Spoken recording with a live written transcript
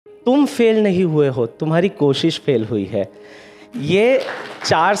तुम फेल नहीं हुए हो, तुम्हारी कोशिश फेल हुई है। ये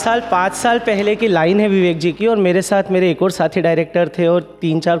 4 साल 5 साल पहले की लाइन है विवेक जी की, और मेरे साथ मेरे एक और साथी डायरेक्टर थे और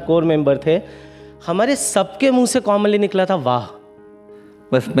 3-4 कोर मेंबर थे। हमारे सबके मुंह से कॉमनली निकला था वाह।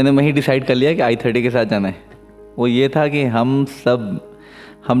 बस मैंने वही डिसाइड कर लिया कि i30 के साथ जाना है। वो ये था कि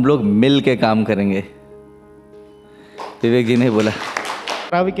हम लोग मिल के काम करेंगे। विवेक जी ने बोला।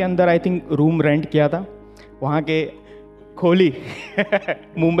 धारावी के अंदर आई थिंक रूम रेंट किया था, वहाँ के खोली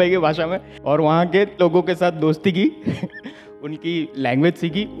मुंबई की भाषा में, और वहाँ के लोगों के साथ दोस्ती की उनकी लैंग्वेज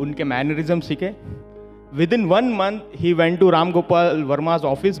सीखी, उनके मैनरिज्म सीखे। With in 1 month he went to Ram Gopal वर्मा's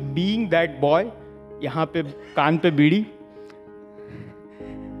office, being that boy. यहाँ पे कान पे बीड़ी,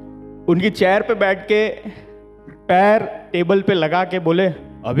 उनकी चेयर पे बैठ के पैर टेबल पे लगा के बोले,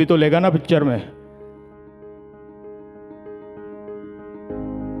 अभी तो लेगा ना पिक्चर में।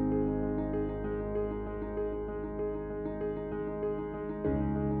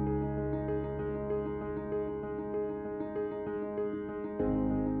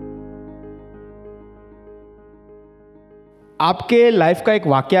 आपके लाइफ का एक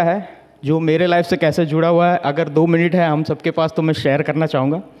वाकया है जो मेरे लाइफ से कैसे जुड़ा हुआ है, अगर 2 मिनट है हम सबके पास तो मैं शेयर करना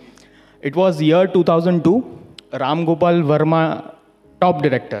चाहूँगा। It was year 2002। Ram Gopal Verma top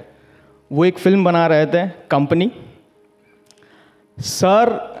director, वो एक फिल्म बना रहे थे कंपनी। सर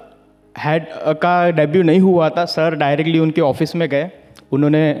हेड का डेब्यू नहीं हुआ था, सर डायरेक्टली उनके ऑफिस में गए।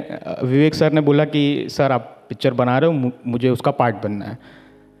 उन्होंने विवेक सर ने बोला कि सर आप पिक्चर बना रहे हो, मुझे उसका पार्ट बनना है।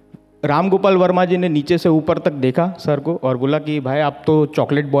 राम गोपाल वर्मा जी ने नीचे से ऊपर तक देखा सर को और बोला कि भाई आप तो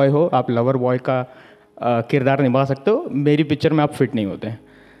चॉकलेट बॉय हो, आप लवर बॉय का किरदार निभा सकते हो, मेरी पिक्चर में आप फिट नहीं होते।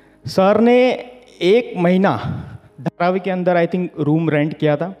 सर ने 1 महीना धारावी के अंदर आई थिंक रूम रेंट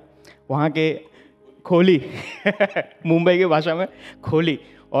किया था, वहाँ के खोली मुंबई की भाषा में खोली,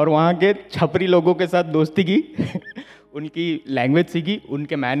 और वहाँ के छपरी लोगों के साथ दोस्ती की उनकी लैंग्वेज सीखी,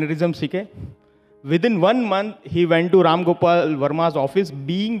 उनके मैनरिज्म सीखे। With in 1 month he went to Ram Gopal वर्मा's office,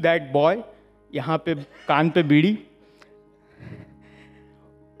 being that boy. यहाँ पे कान पे बीड़ी,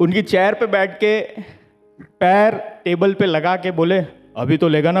 उनकी चेयर पे बैठ के पैर टेबल पे लगा के बोले, अभी तो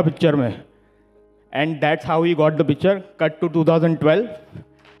लेगा ना पिक्चर में। And that's how he got the picture. Cut to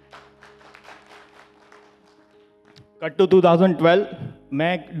 2012।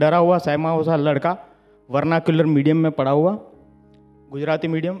 मैं एक डरा हुआ सहमा हुआ लड़का, वर्नाक्युलर मीडियम में पढ़ा हुआ, गुजराती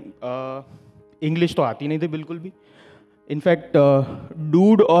मीडियम। इंग्लिश तो आती नहीं थी बिल्कुल भी। इनफैक्ट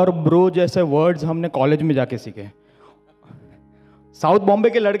डूड और ब्रो जैसे वर्ड्स हमने कॉलेज में जाके सीखे। साउथ बॉम्बे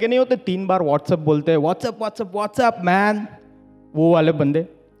के लड़के नहीं होते 3 बार व्हाट्सअप बोलते हैं, व्हाट्सअप व्हाट्सअप व्हाट्सअप मैन, वो वाले बंदे।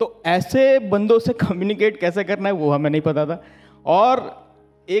 तो ऐसे बंदों से कम्युनिकेट कैसे करना है वो हमें नहीं पता था। और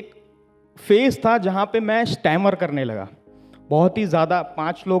एक फेज था जहाँ पे मैं स्टैमर करने लगा बहुत ही ज़्यादा।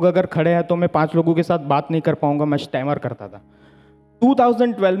 5 लोग अगर खड़े हैं तो मैं 5 लोगों के साथ बात नहीं कर पाऊँगा, मैं स्टैमर करता था।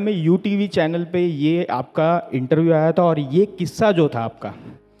 2012 में UTV चैनल पे ये आपका इंटरव्यू आया था, और ये किस्सा जो था आपका,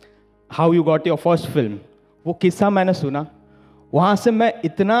 how you got your first film, वो किस्सा मैंने सुना। वहाँ से मैं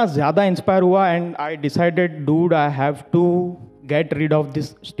इतना ज़्यादा इंस्पायर हुआ and I decided dude I have to get rid of this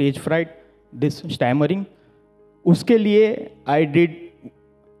stage fright, this stammering. उसके लिए I did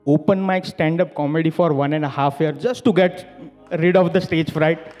open mic stand up comedy for 1.5 years just to get rid of the stage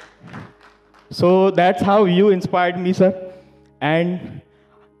fright. So that's how you inspired me sir. And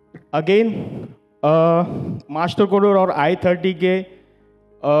again master coder और i30 के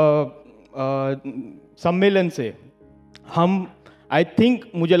सम्मेलन से हम I think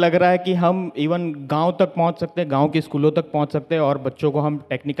मुझे लग रहा है कि हम इवन गांव तक पहुंच सकते हैं, गांव के स्कूलों तक पहुंच सकते हैं और बच्चों को हम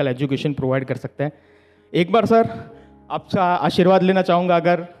टेक्निकल एजुकेशन प्रोवाइड कर सकते हैं। एक बार सर आपसे आशीर्वाद लेना चाहूँगा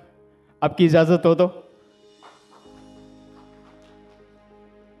अगर आपकी इजाज़त हो तो।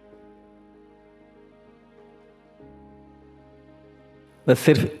 बस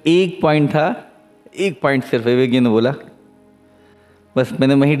सिर्फ एक पॉइंट था, एक पॉइंट सिर्फ विवेक जी ने बोला। बस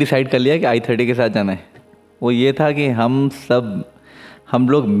मैंने वही डिसाइड कर लिया कि i30 के साथ जाना है। वो ये था कि हम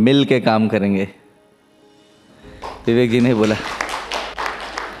लोग मिल के काम करेंगे। विवेक जी ने बोला।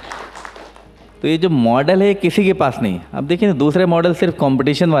 तो ये जो मॉडल है किसी के पास नहीं है। अब देखिए ना, दूसरे मॉडल सिर्फ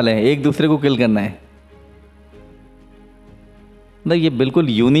कंपटीशन वाले हैं, एक दूसरे को किल करना है। मतलब ये बिल्कुल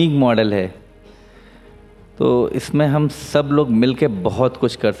यूनिक मॉडल है। तो इसमें हम सब लोग मिलके बहुत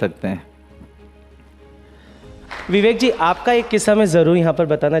कुछ कर सकते हैं। विवेक जी, आपका एक किस्सा मैं ज़रूर यहाँ पर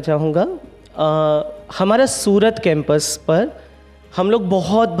बताना चाहूँगा। हमारा सूरत कैंपस पर हम लोग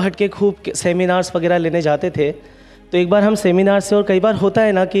बहुत भटके खूब सेमिनार्स वगैरह लेने जाते थे। तो एक बार हम सेमिनार से, और कई बार होता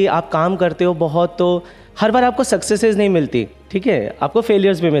है ना कि आप काम करते हो बहुत, तो हर बार आपको सक्सेसेस नहीं मिलती, ठीक है, आपको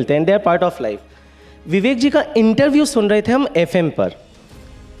फेलियर्स भी मिलते हैं, and they are part of life. विवेक जी का इंटरव्यू सुन रहे थे हम FM पर।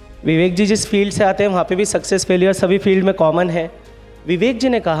 विवेक जी जिस फील्ड से आते हैं वहाँ पे भी सक्सेस फेलियर सभी फील्ड में कॉमन है। विवेक जी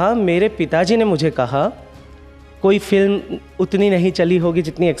ने कहा, मेरे पिताजी ने मुझे कहा कोई फिल्म उतनी नहीं चली होगी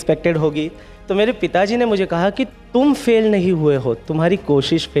जितनी एक्सपेक्टेड होगी, तो मेरे पिताजी ने मुझे कहा कि तुम फेल नहीं हुए हो, तुम्हारी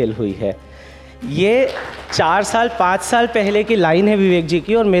कोशिश फेल हुई है। ये 4 साल 5 साल पहले की लाइन है विवेक जी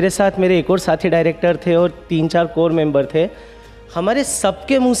की, और मेरे साथ मेरे एक और साथी डायरेक्टर थे और 3-4 कोर मेंबर थे। हमारे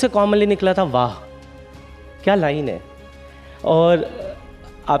सबके मुंह से कॉमनली निकला था, वाह क्या लाइन है। और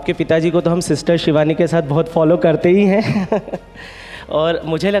आपके पिताजी को तो हम सिस्टर शिवानी के साथ बहुत फॉलो करते ही हैं और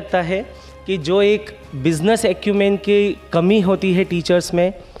मुझे लगता है कि जो एक बिजनेस एक्यूमेन की कमी होती है टीचर्स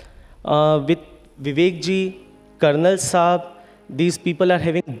में, विद विवेक जी, कर्नल साहब, these people are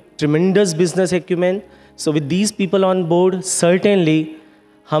having tremendous business acumen. So with these people on board, certainly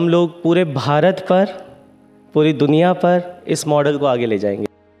हम लोग पूरे भारत पर, पूरी दुनिया पर इस मॉडल को आगे ले जाएंगे।